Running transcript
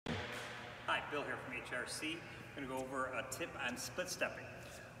Hi, Bill here from HRC. I'm going to go over a tip on split stepping.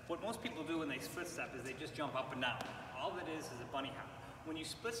 What most people do when they split step is they just jump up and down. All that is a bunny hop. When you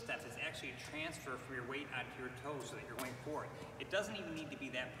split step, it's actually a transfer from your weight onto your toes so that you're going forward. It doesn't even need to be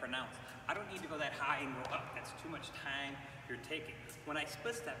that pronounced. I don't need to go that high and go up. That's too much time you're taking. When I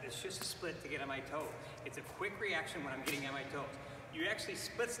split step, it's just a split to get on my toes. It's a quick reaction when I'm getting on my toes. You actually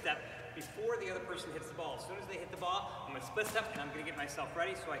split step before the other person hits the ball. As soon as they hit the ball, I'm going to split step and I'm going to get myself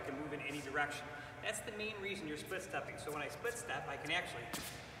ready so I can move in any direction. That's the main reason you're split stepping. So when I split step, I can actually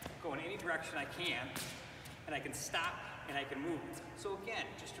go in any direction I can, and I can stop and I can move. So again,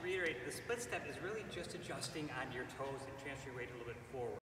 just to reiterate, the split step is really just adjusting on your toes and transferring your weight a little bit forward.